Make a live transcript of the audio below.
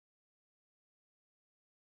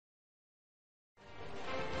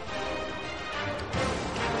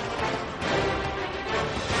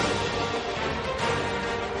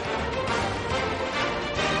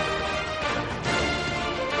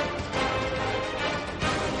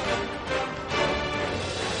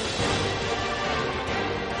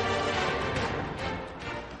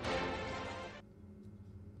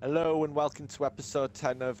Hello and welcome to episode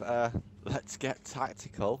 10 of Let's Get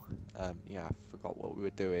Tactical. Yeah, I forgot what we were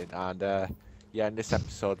doing, and yeah, in this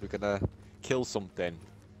episode we're gonna kill something,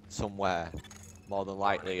 somewhere, more than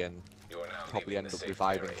likely, and probably end up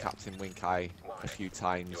reviving Captain Wink-Eye a few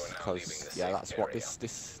times, because yeah, that's what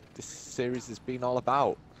this series has been all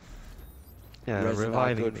about. Yeah,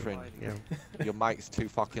 reviving me. Yeah. Your mic's too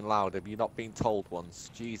fucking loud. Have you not been told once?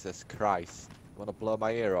 Jesus Christ. You wanna blow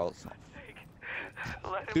my ear out?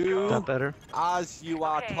 Do that better? as you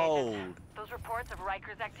are told. Those reports of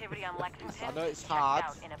Riker's activity on Lexington I know it's hard.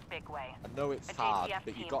 out in a big way. I know it's A hard, JTF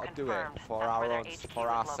but you team gotta do it confirmed for that's our where their own, HQ for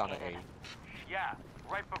our was sanity. located. Yeah,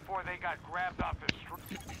 right before they got grabbed off the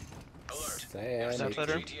street. Is that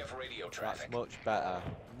better? That's much better.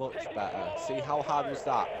 Much better. See how hard was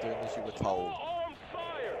that? Doing as you were told.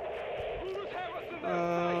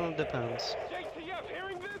 Depends.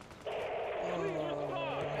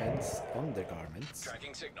 Depends on the garments.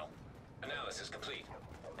 Tracking signal. Analysis complete.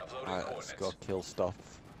 Uploading Alright, let's go kill stuff.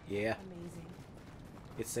 Yeah.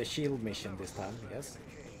 It's a shield mission this time, yes?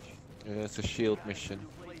 Yeah, it's a shield mission.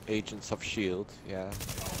 Agents of Shield, yeah.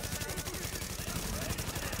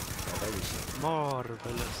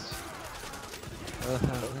 Marvelous.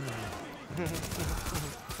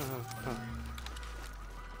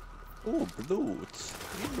 Oh, bloods.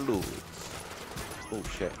 Bloods. Oh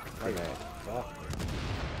shit, grenade.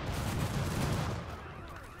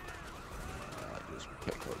 Just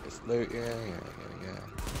pick up this loot, yeah.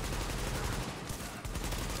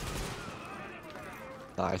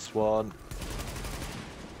 Nice one.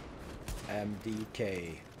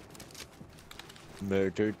 MDK.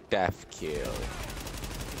 Murder, death, kill.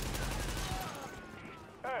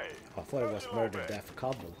 Hey, I thought it was murder, death,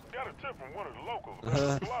 cobble. got a tip from one of the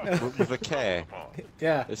locals. With a K.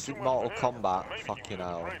 Yeah. It's in Mortal Kombat, fucking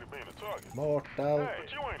hell. Mortal.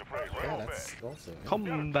 But you ain't afraid to Yeah, roll that's back. also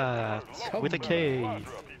Combat with a K. Drop he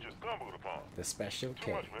just stumbled upon. the special Too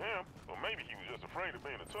K. much for him, or maybe he was just afraid of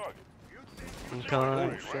being a target. Okay.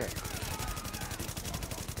 Oh shit.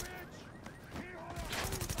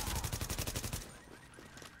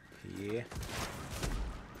 Yeah.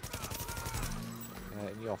 Yeah,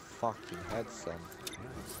 in your fucking head, son.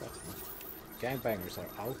 Gangbangers are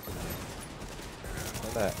out tonight. Look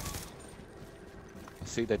at that. I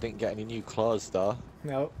see they didn't get any new clothes though.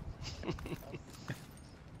 No.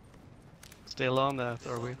 Still on that,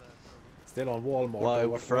 are we? Still on Walmart. Well,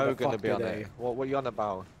 what Fro the gonna fuck be do on they it. What are you on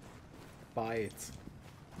about? buy it?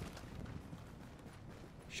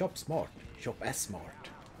 Shop smart. Shop as smart.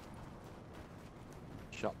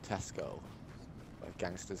 Shop Tesco. Where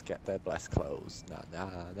gangsters get their blessed clothes.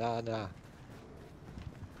 Nah.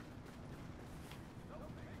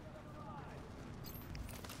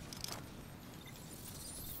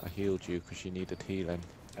 I healed you because you needed healing.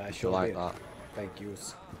 I You sure like did. that? Thank you.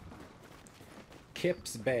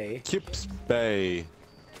 Kips Bay. Kips Bay.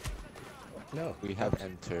 No. We have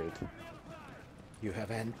entered. You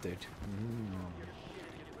have entered.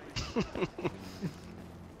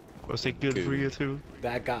 Was it good for you too?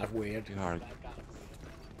 That got weird.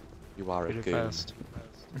 You are a Pretty goon. fast.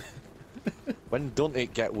 When don't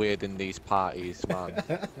it get weird in these parties, man?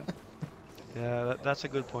 Yeah, that's a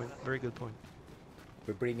good point. Very good point.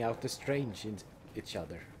 We bring out the strange in each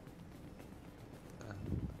other.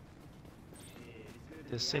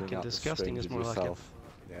 The sick Bring and out the disgusting is strange more of like it. yourself.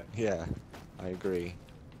 Yeah. Yeah, I agree.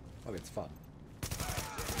 Oh, it's fun.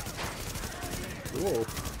 Whoa.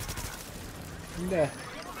 Nah.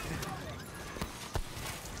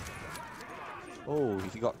 Oh,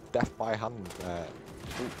 you got death by hand.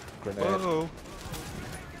 Ooh, grenade. Whoa!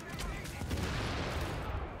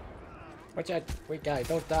 Watch out, wait guy,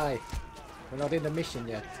 don't die. We're not in the mission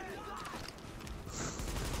yet.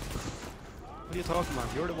 What are you talking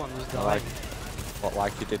about? You're the one who's Like, dying. what,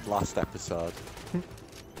 like you did last episode?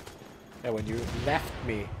 Yeah, when you left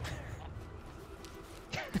me.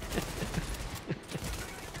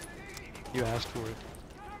 You asked for it.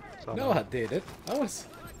 So No, I did it. I was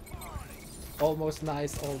almost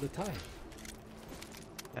nice all the time.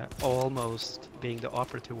 Yeah, almost being the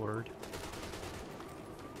operative word.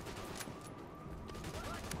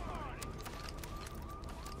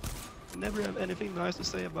 Never have anything nice to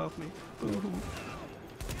say about me. Ooh.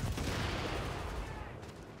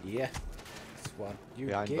 Yeah. That's what you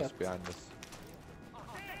Behind get. us, behind us.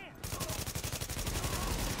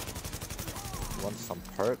 You want some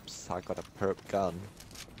perps? I got a perp gun.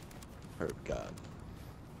 Perp gun.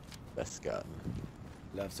 Best gun.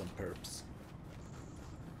 Love some perps.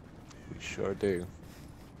 We sure do.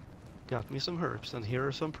 Got me some herbs, and here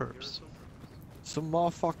are some perps. Some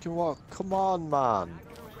more fucking what? Come on, man.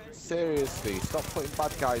 Seriously, stop putting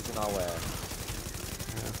bad guys in our way.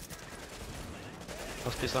 Yeah.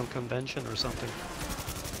 Must be some convention or something.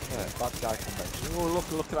 Yeah, bad guy convention. Oh,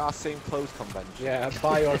 look at our same clothes convention. Yeah,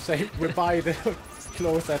 we buy the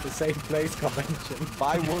clothes at the same place convention.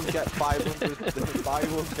 Buy one get 500. Buy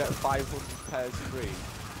one get 500 pairs free.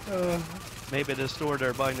 Maybe the store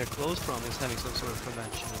they're buying their clothes from is having some sort of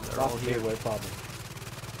convention and they're all That's here. way probably.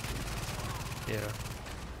 Yeah.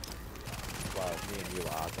 Well, me and you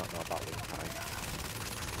are. I don't know about this guy.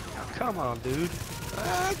 Oh, come on, dude.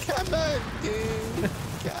 Ah, come on, dude.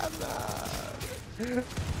 Come on.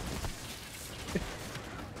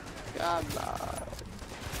 Come on.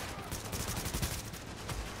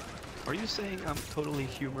 Are you saying I'm totally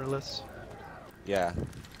humorless? Yeah.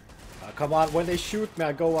 Come on, when they shoot me,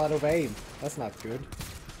 I go out of aim. That's not good.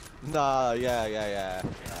 No, yeah.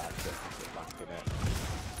 Just back in it.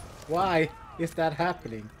 Why is that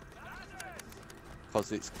happening?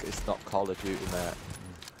 Because it's not Call of Duty, mate.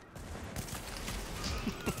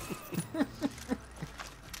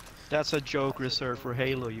 That's a joke reserved for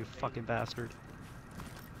Halo, you fucking bastard.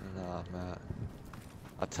 No, mate.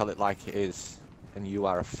 I tell it like it is, and you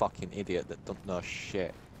are a fucking idiot that don't know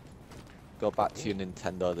shit. Go back to your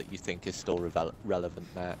Nintendo that you think is still relevant,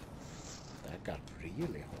 mate. That got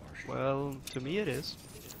really harsh. Well, to me it is.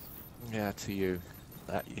 Yeah, to you.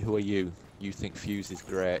 Who are you? You think Fuse is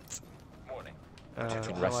great. Warning. You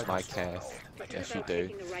can how rest I- my case. Yes, you do.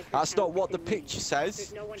 That's not what the picture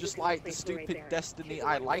says. Just like the stupid Destiny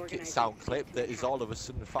I Like It sound clip that is all of a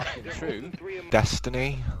sudden fucking true.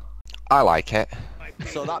 Destiny, I like it.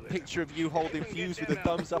 So that picture of you holding Fuse with a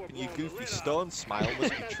thumbs up and your goofy stone smile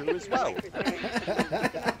must be true as well.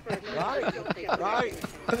 Right?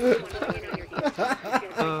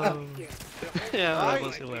 Yeah, that Right?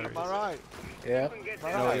 was hilarious. Am I right? Yeah.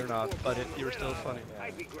 No, you're not, but you're still funny. No,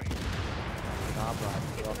 I'm right.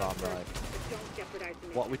 No, I'm right.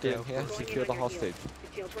 What are we doing here? Secure the hostage.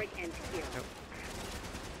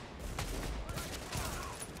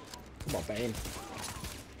 Come on, Bane.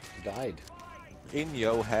 You died. In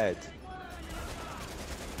your head.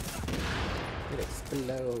 It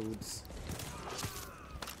explodes.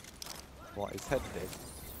 What, his head did?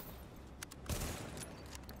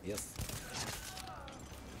 Yes.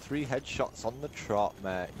 3 headshots on the trot,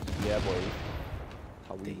 mate. Yeah, boy.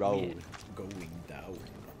 How we roll. Going down.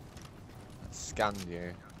 Scan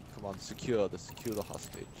you. Come on, secure the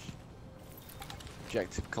hostage.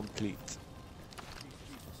 Objective complete.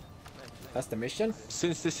 That's the mission?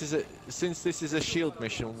 Since this is a shield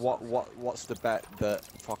mission, what's the bet that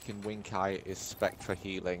fucking Wink Eye is spec for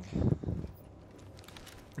healing?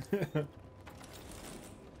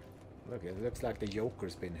 Look, it looks like the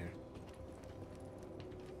Joker's been here.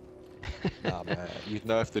 Nah, mate. You'd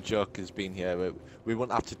know if the Joker's been here. We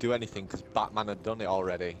wouldn't have to do anything because Batman had done it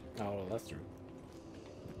already. Oh, well, that's true.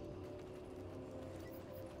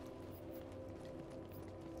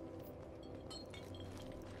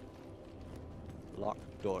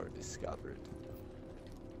 Locked door discovered.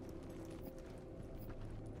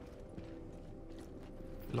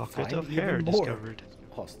 Locket Find of even hair more. discovered.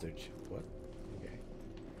 Hostage. What? Okay.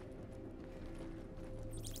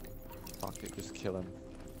 Fuck it, just kill him.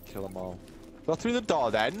 Kill them all. Go through the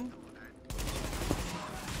door then!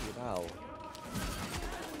 Hell.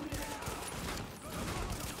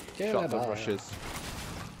 Kill Shotgun them all. rushes.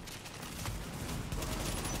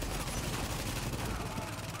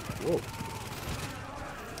 Whoa.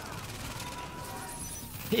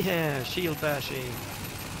 Yeah, shield bashing.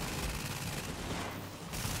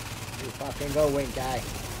 You fucking go, Wink Eye.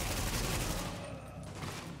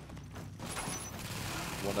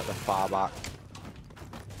 One at the far back.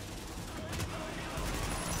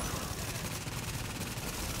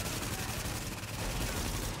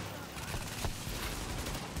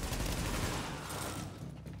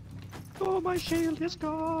 Oh, my shield is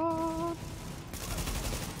gone.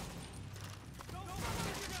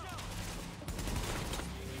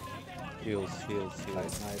 Heals.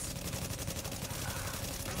 Nice, nice.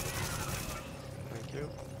 Thank you.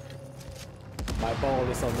 My ball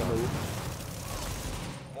is on the move.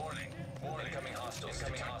 Warning. Incoming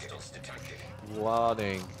hostiles detected.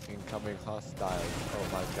 Warning. Incoming hostiles. Oh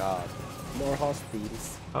my god. More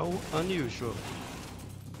hostiles. How unusual.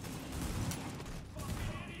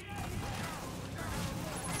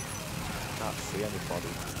 Can't see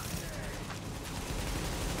anybody.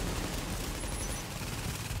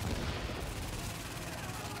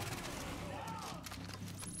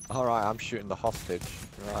 Alright, I'm shooting the hostage.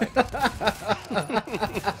 Right.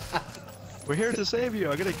 We're here to save you.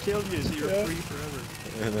 I'm gonna kill you so you're free forever.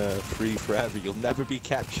 And, free forever. You'll never be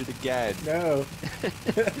captured again. No.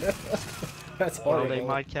 That's Or horrible. they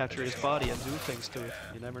might capture his body and do things to it.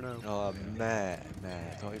 You never know. Oh man,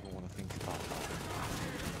 I don't even want to think about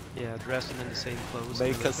that. Yeah, dress him in the same clothes.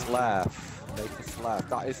 and Make us everything. laugh. Make us laugh.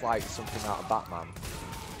 That is like something out of Batman.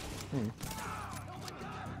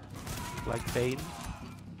 Like Bane.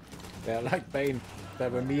 They're like Bane. They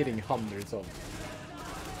were meeting hundreds of.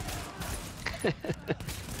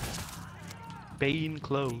 Bane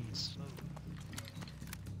clones.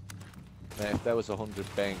 Man, if there was 100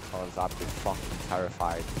 Bane clones, I'd be fucking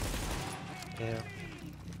terrified. Yeah.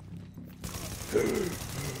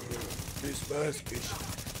 This mask is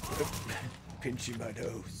pinching my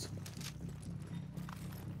nose.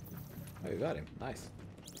 Oh, you got him. Nice.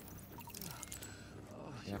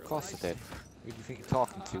 Yeah, of course I did. Who do you think you're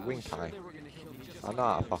talking to, Wink Eye? I know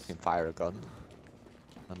how to fucking fire a gun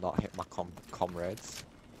and not hit my comrades.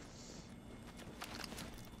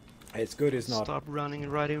 It's good it's not, Stop running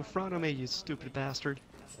right in front of me, you stupid bastard.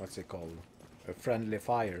 what's it called? A friendly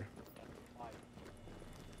fire.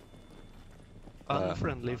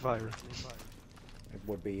 Unfriendly fire. It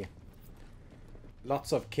would be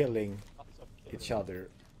lots of killing each other.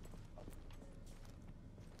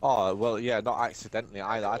 Oh, well, yeah, not accidentally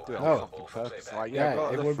either. I'd do it No. on fucking purpose. Like, yeah, go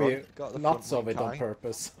to it the would front, be go to the lots front, of it Wink on Eye.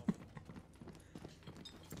 purpose.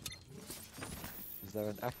 Is there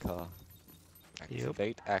an echo? Yep.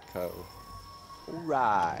 Activate echo.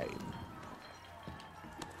 Alright.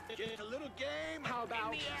 Get a little game. How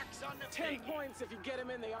about 10 points if you get him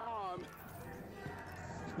in the arm?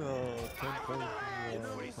 Oh,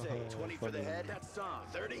 What do you say? 20 for the head? That's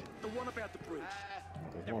 30. The one about the brute.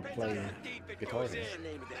 There's one playing guitar here.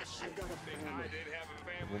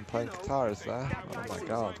 Been playing guitar, is there? Oh my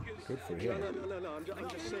god. Good for him. No, I'm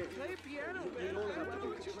just saying. Play piano. You don't have to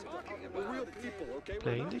do it. We're real people, okay?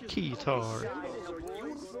 Playing the guitar.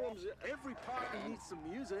 Uniforms. Every party needs some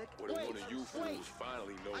music. What if one of you fools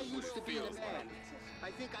finally knows I what used to it be in a feels band. I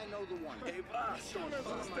think I know the one. Hey, boss,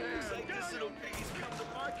 this little piggy's come to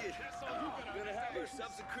market. We're gonna have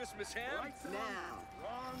ourselves a Christmas ham.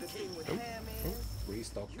 Now, the thing with ham is...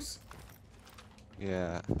 Restocks.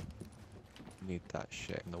 Yeah. Need that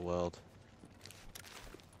shit in the world.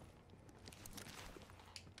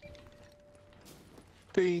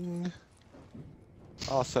 Ding!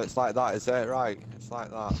 Oh, so it's like that, is it? Right, it's like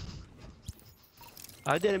that.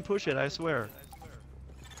 I didn't push it, I swear.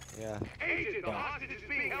 Yeah. Agent, the hostage is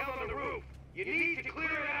being held on the roof. You need to clear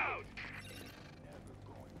it out.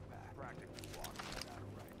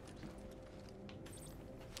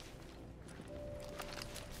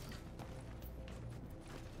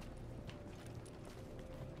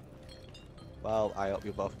 Well, I hope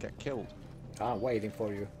you both get killed. I'm waiting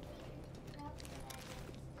for you.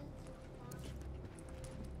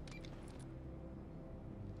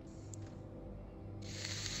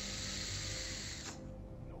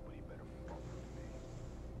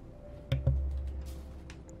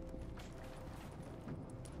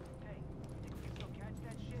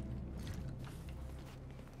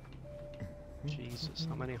 Jesus,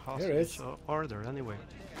 how many is. hostages are there anyway?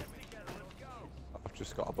 I've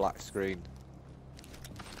just got a black screen.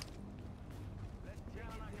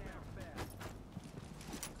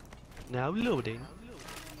 Now loading.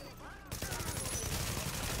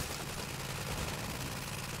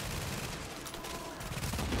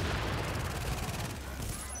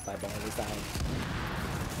 My ball is out.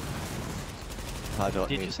 I don't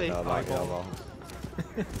Did need you to say know about eyeball? yellow.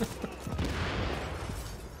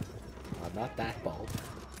 Not that ball.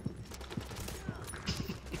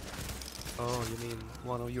 Oh, you mean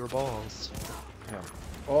one of your balls? Yeah.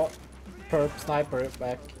 Oh, perp sniper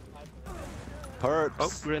back. Perps! Oh, You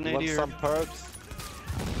want grenadier. some perps?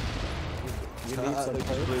 You need some They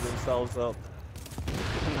just blew perps. themselves up.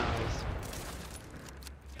 Nice.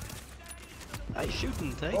 I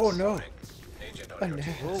shouldn't, eh? Oh no! Agent Oh on your no!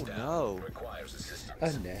 team Oh is down. no! Requires assistance.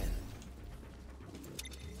 Oh no!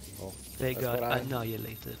 Oh, They that's got what I-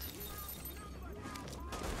 annihilated.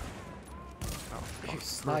 You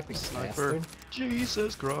sniping Sniper. bastard.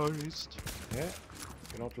 Jesus Christ. Yeah.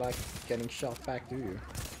 You don't like getting shot back, do you?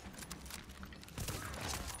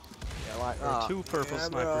 Yeah, like There are that. 2 purple Yeah,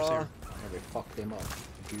 snipers bro. here. Yeah, we fucked them up.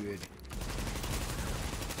 Good.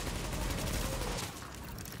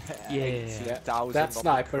 Yeah. 18,000 That on the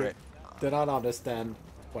sniper crit. did not understand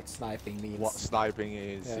what sniping means. What sniping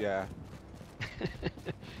is, Yeah. yeah.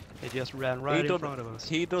 They just ran right in front of us.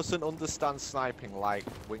 He doesn't understand sniping like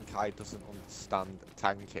Wink Eye doesn't understand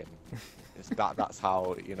tanking. That's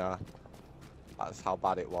how, you know, that's how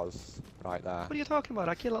bad it was right there. What are you talking about?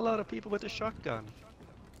 I kill a lot of people with a shotgun.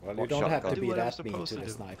 Well, you What don't have shotgun? to Do be what I'm that mean supposed to to the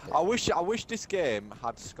do. sniper. I wish this game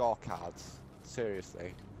had scorecards.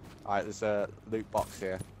 Seriously. Alright, there's a loot box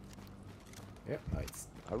here. Yeah, nice.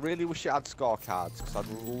 I really wish it had scorecards, because I'd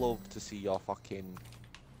love to see your fucking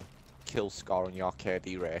kill score and your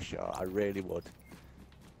KD ratio. I really would.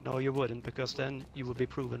 No, you wouldn't, because then you would be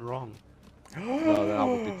proven wrong. No, then I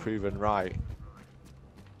would be proven right.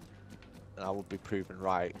 And I would be proven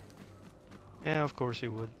right. Yeah, of course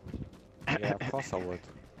you would. Yeah, of course I would.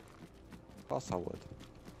 Of course I would.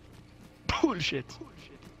 Bullshit!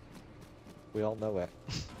 We all know it.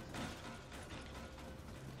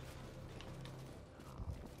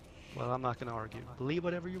 Well, I'm not gonna argue. Believe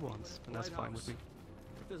whatever you want, and that's fine with me.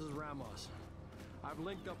 This is Ramos. I've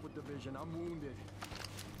linked up with Division. I'm wounded,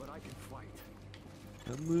 but I can fight.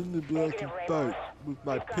 I'm in the black and fight with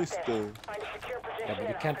my pistol. Yeah, but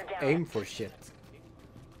you can't aim for shit.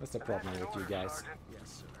 That's the problem with you guys.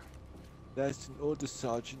 Yes, sir. That's an order,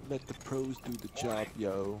 Sergeant. Let the pros do the job,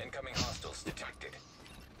 yo. Incoming hostiles detected.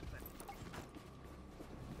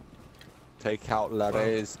 Take out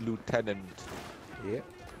Lares, Lieutenant. Yeah.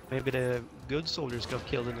 Maybe the good soldiers got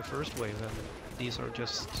killed in the first wave, and these are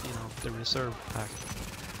just, you know, the reserve pack.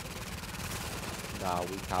 Nah,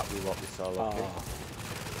 we can't. We won't be so lucky.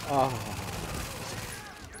 Oh.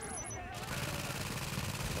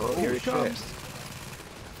 Oh, Here he shit. comes!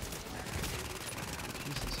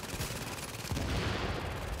 Jesus.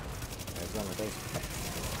 There's one of those.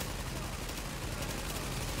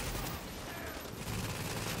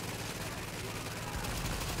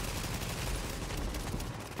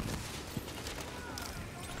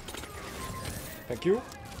 Thank you.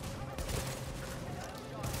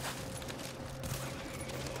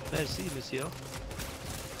 Merci, monsieur.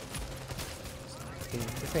 In the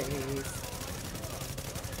face.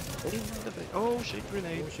 In the face. Oh, shit,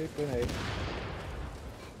 grenade. Oh shit, grenade.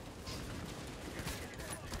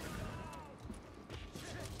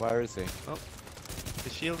 Where is he? Oh, the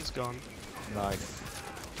shield is gone. Nice.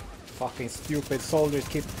 Fucking stupid soldiers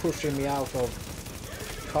keep pushing me out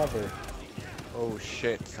of cover. Oh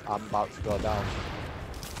shit, I'm about to go down.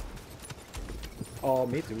 Oh,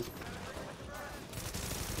 me too.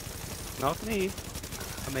 Not me,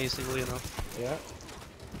 amazingly enough. Yeah.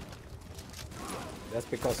 That's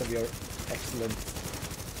because of your excellent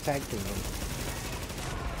tanking.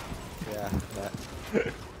 Yeah,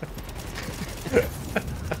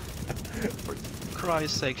 For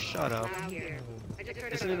Christ's sake, shut up.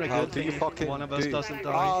 Isn't it a How good do you thing fucking if one of us do- doesn't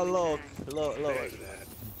die? Oh look.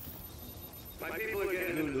 My people are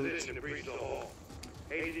getting in a position to breach the hall.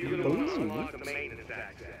 Hey, you're gonna want to unlock the maintenance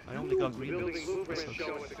access. I only got green Building bits. blueprints That's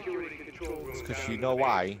show a security control room. Because down you in know the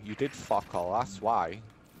why? You did fuck all, that's why.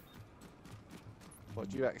 What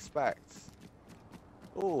do you expect?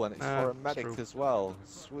 Oh, and it's Ah, for a it's medic true. as well.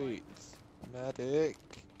 Sweet. Medic.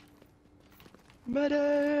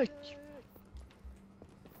 Medic!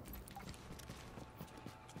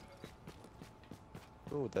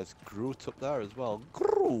 Oh, there's Groot up there as well.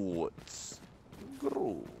 Groot.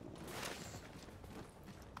 Groot.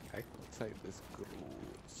 Okay. Take this Groot.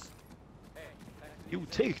 You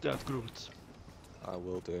take that, Groot. I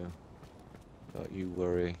will do. Don't you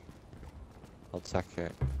worry. I'll take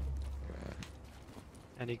it.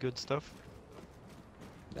 Any good stuff?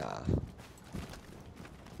 Nah.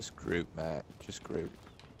 Just Groot, mate. Just Groot.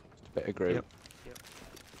 Just a bit of Groot. Yep.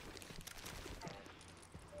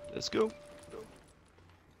 Let's go.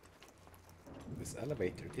 This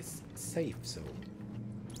elevator is safe, so.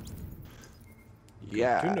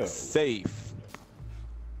 Yeah, to know. safe.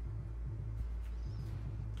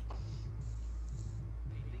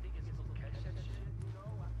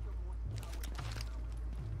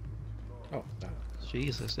 Oh, no.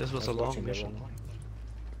 Jesus, this was I a long watching the mission. wrong one.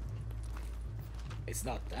 It's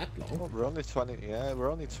not that Oh, long. we're only 20. Yeah, we're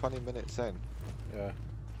only 20 minutes in. Yeah.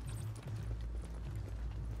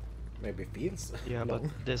 Maybe it feels Yeah, long.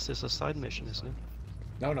 but this is a side mission, isn't it?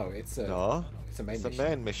 No, it's a No, it's a main it's mission. the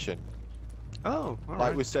main mission. Oh, alright.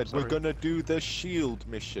 Like we said, we're Sorry. gonna do the shield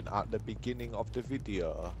mission at the beginning of the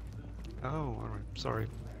video. Oh, alright. Sorry.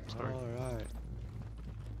 Sorry. Alright.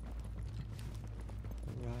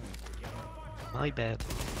 My bad.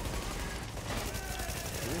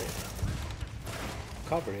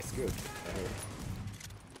 Cover is good.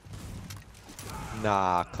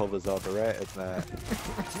 Nah, cover's overrated, mate.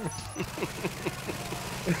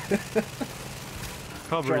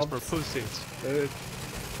 Cover is for Trumps. pussies.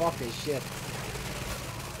 Fucking shit.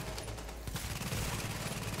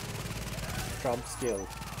 Trump skill.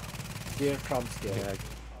 Dear Trump skill. Yeah.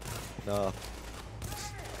 No.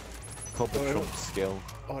 Cover Oh. Trump skill.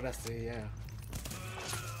 Oh, that's the, yeah.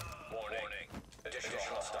 Warning. Additional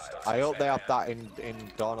hostiles. I hope they have that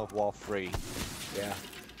in Dawn of War 3. Yeah.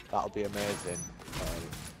 That'll be amazing.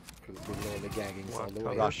 Could be all the gaggings all the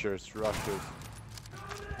What way. Rushers.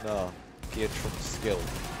 No. gear trumps skill.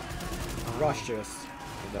 Rushes.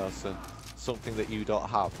 You know, so something that you don't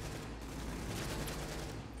have.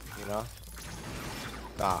 You know?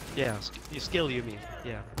 That. Yeah, skill you mean?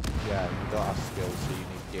 Yeah. Yeah, you don't have skills, so you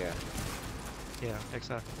need gear. Yeah,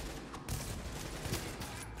 exactly.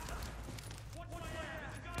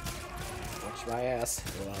 Watch my ass.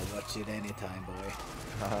 Well, I'll watch it anytime, boy.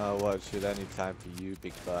 I'll watch it any time for you,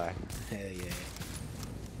 big boy. Hell yeah.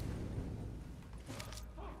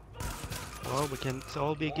 Well, we can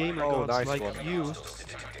all be gamer Oh, gods nice like one. you.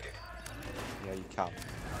 Yeah, you can.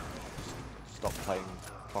 Stop playing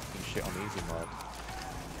fucking shit on easy mode.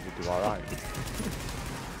 You do alright.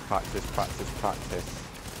 Practice, practice, practice.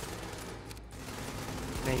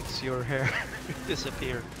 Makes your hair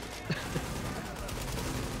disappear.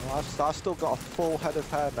 Well, I've still got a full head of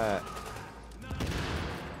hair, mate.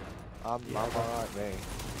 I'm alright, me.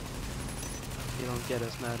 You don't get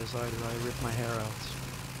as mad as I do. I rip my hair out.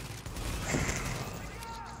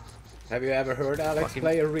 Have you ever heard Alex Fucking-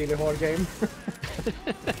 play a really hard game?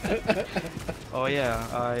 Oh yeah,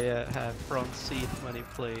 I had front seat when he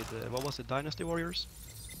played, what was it, Dynasty Warriors?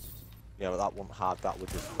 Yeah, but that wasn't hard, that was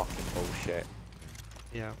just fucking bullshit.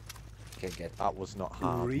 Yeah. Can get That was not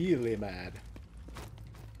hard. really mad.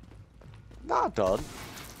 Nah, done.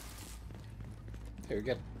 You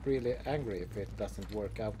get really angry if it doesn't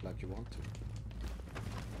work out like you want to.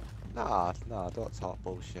 Nah, don't talk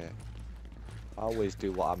bullshit. I always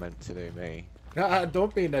do what I meant to do, me. I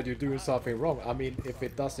don't mean that you're doing something wrong. I mean, if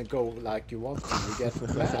it doesn't go like you want to, you get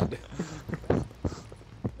mad.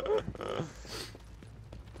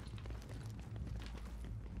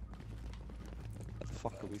 Where the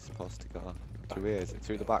fuck are we supposed to go? Through here? Is it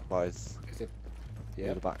through the back, boys? Is it? Through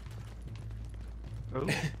Yeah. the back. Oh,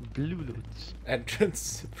 blue loots.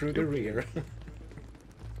 Entrance through the rear.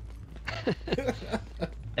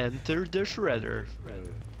 Enter the shredder.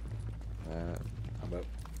 I'm up.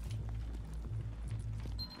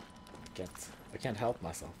 I can't help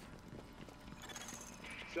myself.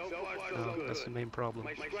 So far, so No, good. that's the main problem.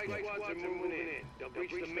 My strike squads are moving in. They'll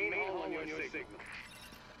breach the main hall on your signal.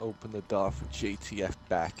 Open the door for GTF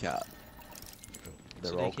back up.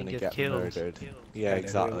 They're So all they can gonna get get killed. murdered. Yeah, Yeah, they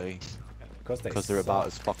exactly. Because they're about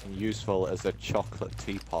as fucking useful as a chocolate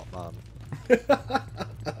teapot, man.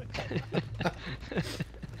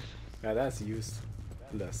 Now that's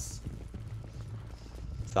useless.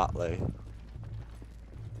 Exactly.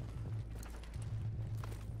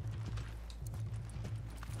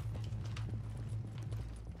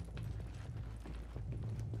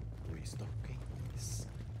 Restockings.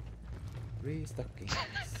 Restockings. I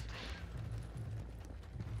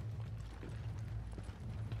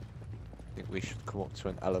think we should come up to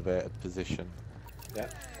an elevated position. Yeah,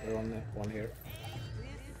 we're on the one here.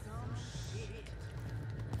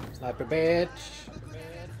 Sniper bitch.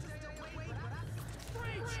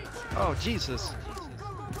 Oh, Jesus.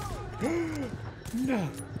 No,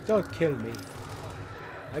 don't kill me.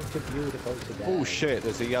 I'm too beautiful to die. Oh shit,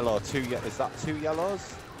 there's a yellow. Is that two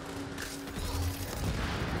yellows?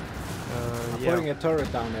 I'm Yeah. putting a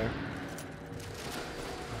turret down there.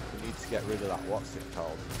 We need to get rid of that, what's it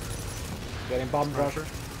called? Getting bomb rush. Sniper.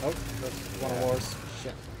 Oh, that's one of ours.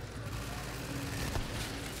 Shit.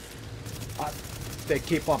 They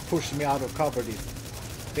keep on pushing me out of cover, these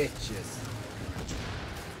bitches.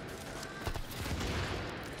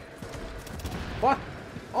 What?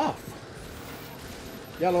 Off!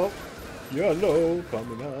 Yellow! Yellow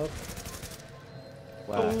coming up.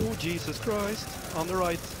 Where? Oh, Jesus Christ. On the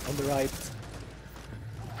right. On the right.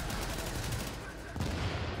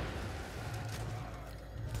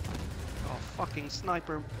 Oh, fucking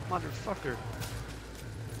sniper motherfucker.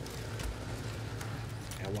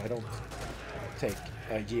 Yeah, why don't take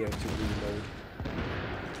a year to reload?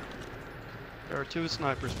 There are two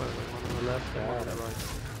snipers, by the way, one on the left and one on the right.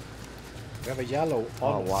 We have a yellow Oh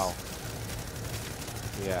on us. wow.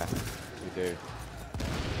 Yeah, we do.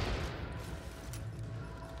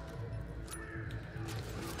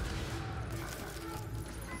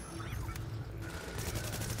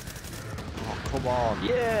 Oh, come on.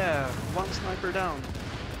 Yeah! One sniper down.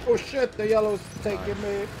 Oh shit, the yellow's taking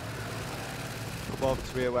me. Come over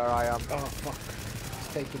to here where I am. Oh fuck.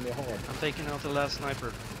 It's taking me hard. I'm taking out the last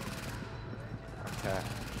sniper. Okay.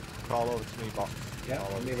 Crawl over to me, box. Yeah,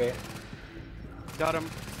 Crawl over. leave it. Got him.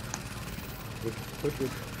 Good, good,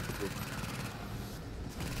 good.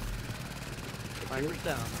 Sniper's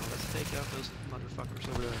down now. Let's take out those motherfuckers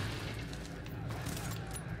over there.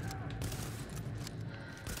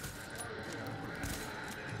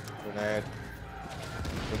 Grenade.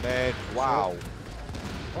 Grenade. Wow.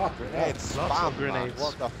 Fuck, Grenade Lots spam, of grenades. Man.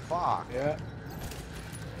 What the fuck? Yeah.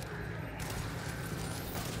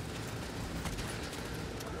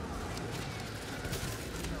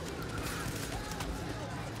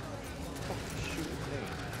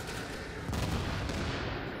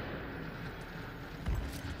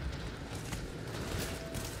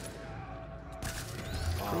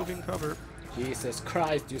 Improving cover. Jesus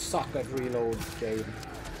Christ, you suck at reload, game.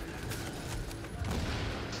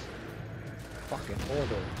 Fucking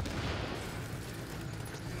order.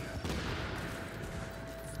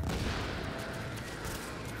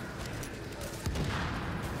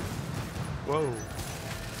 Whoa.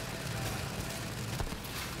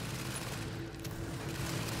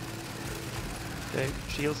 Okay,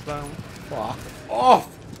 shields down. Fuck off!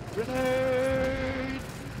 Grenade!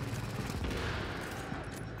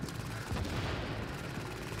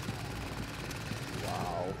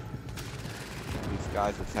 Wow. These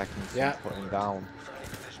guys are taking some Yeah. putting down.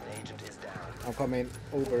 I'm coming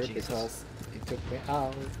over Jesus. because he took me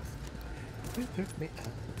out. He took me out.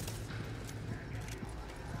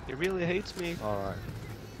 He really hates me. Alright.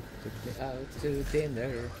 Took me out to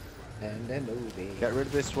dinner and a movie. Get rid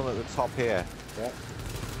of this one at the top here. Yep.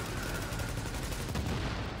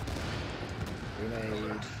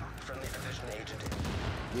 Grenade.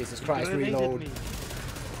 Jesus He Christ, grenaded reload. me.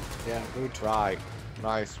 Yeah, good. Right.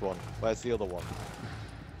 Nice one. Where's the other one?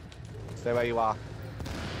 Stay where you are.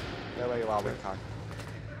 Stay where you are, Winkai.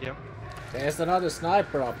 Yep. There's another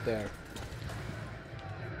sniper up there.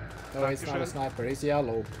 No, it's not a Dankeschön. sniper, it's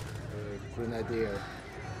yellow. Grenadier.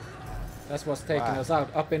 That's what's taking Wow. us out,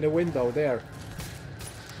 up in the window there.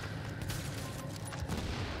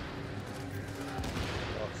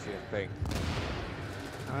 Don't see a thing.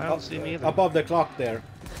 I don't see me either. Above the clock there.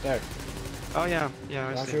 There, Oh yeah, yeah,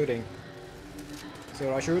 I I'm see. shooting. See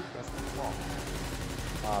where I shoot?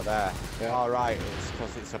 Ah, there. Yeah. Alright, it's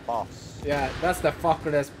because it's a boss. Yeah, that's the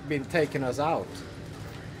fucker that's been taking us out.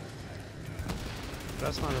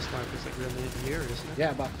 That's not a sniper, it's a grenadier, isn't it?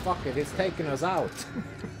 Yeah, but fuck it, it's taking us out.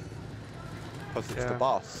 Because it's Yeah. the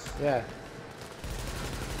boss. Yeah.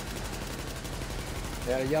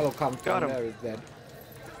 Yeah, the yellow comes Got from him. there is dead.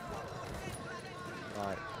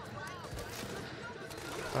 Right.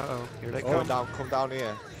 Uh-oh, here they Come come. come down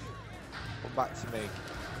here. Come back to me.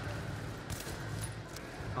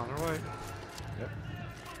 On our way. Yep.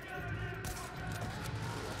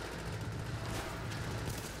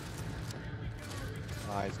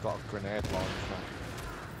 Ah, he's got a grenade launcher.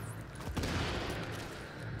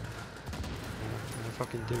 I'm a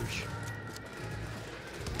fucking douche.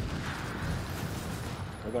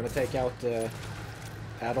 We're gonna take out the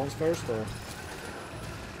add-ons first, or?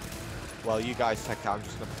 Well, you guys take it. I'm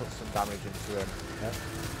just gonna put some damage into him. Yep.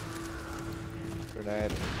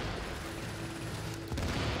 Grenade.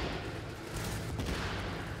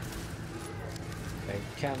 They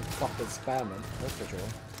can't fucking spam them, that's for sure.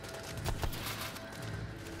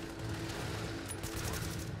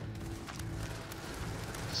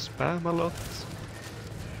 Spam a lot.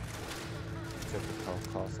 Typical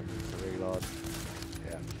cause I need to reload.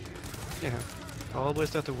 Yeah. Yeah.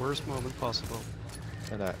 Always at the worst moment possible.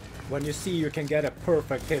 And that. When you see you can get a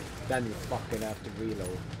perfect hit, then you fucking have to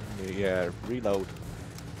reload. Yeah, reload.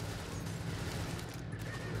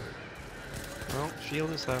 Well,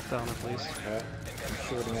 shield is half down at least. Yeah. I'm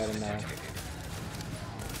shooting at him now.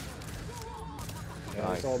 Yeah,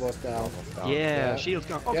 Nice. it's almost down. Almost down. Yeah, shield's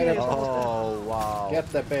gone. Okay, Get it's him. almost down. Oh, wow. Get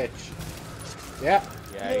the bitch. Yeah.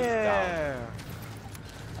 Yeah, he's down. Yeah!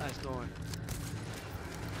 Nice going.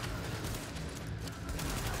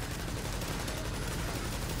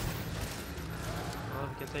 Well,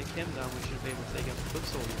 if we can take him down, we should be able to take out the foot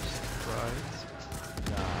soldiers. Right.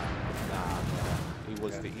 Nah. He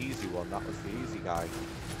was the easy one. That was the easy guy.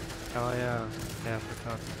 Oh yeah. Yeah, I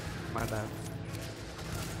forgot. My bad.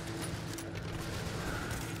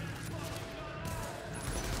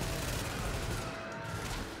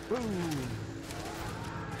 Boom.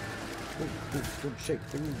 Boom, shake,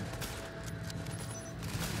 boom.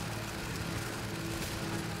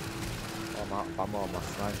 I'm out of ammo on my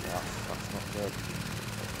sniper. That's not good.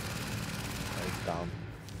 He's down.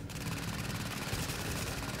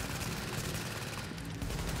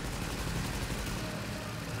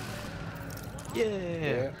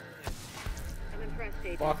 Yeah! I'm impressed,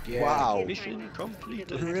 Agent. Fuck yeah. Wow. Mission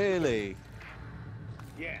completed. Really?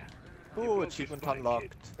 Yeah. Ooh, You broke achievement your spine, unlocked.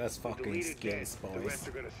 kid. That's The fucking leader's skills, dead. The boys. rest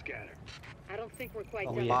are gonna scatter. I don't think we're quite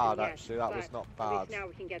Not done bad, with it yet, actually. That was but not at least bad. now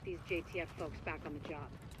we can get these JTF folks back on the job.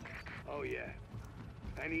 Oh yeah.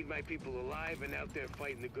 I need my people alive and out there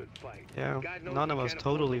fighting the good fight. Yeah, God knows none we of us can't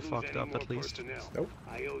afford totally to lose fucked any up more at least. personnel. Nope.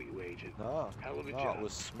 I owe you, Agent. No, Hell of a no, job. it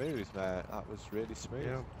was smooth, mate. That was really smooth.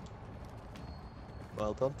 Yeah.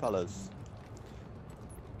 Well done, fellas.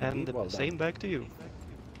 And Indeed, well done. same back to you.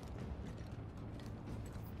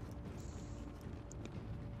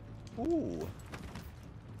 Ooh.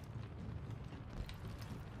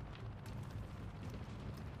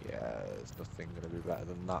 Yeah, there's nothing going to be better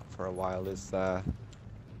than that for a while, is there?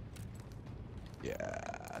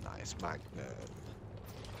 Yeah, nice magnum.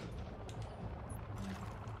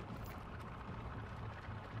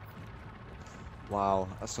 Wow,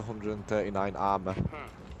 that's 139 armor.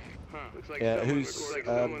 Looks like Yeah, someone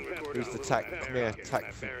who's the tech? Come here,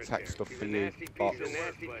 tech stuff for you, box. It's a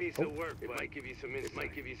nasty piece of work, it might give you some insight. It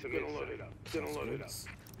might give you some insight. Gonna load it up. Gonna load it up.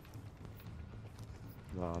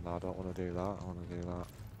 No, I don't want to do that. I want to do that.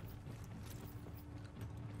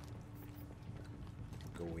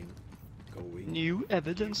 Going. New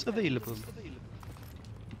evidence available.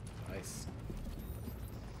 Nice.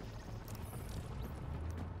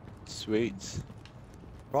 Sweet.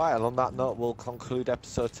 Right, and on that note, we'll conclude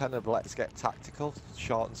episode 10 of Let's Get Tactical.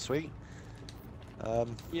 Short and sweet.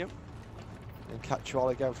 Yep. And catch you all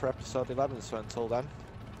again for episode 11. So until then,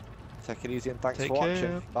 take it easy and thanks Take for watching.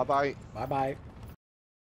 care. Bye bye. Bye bye.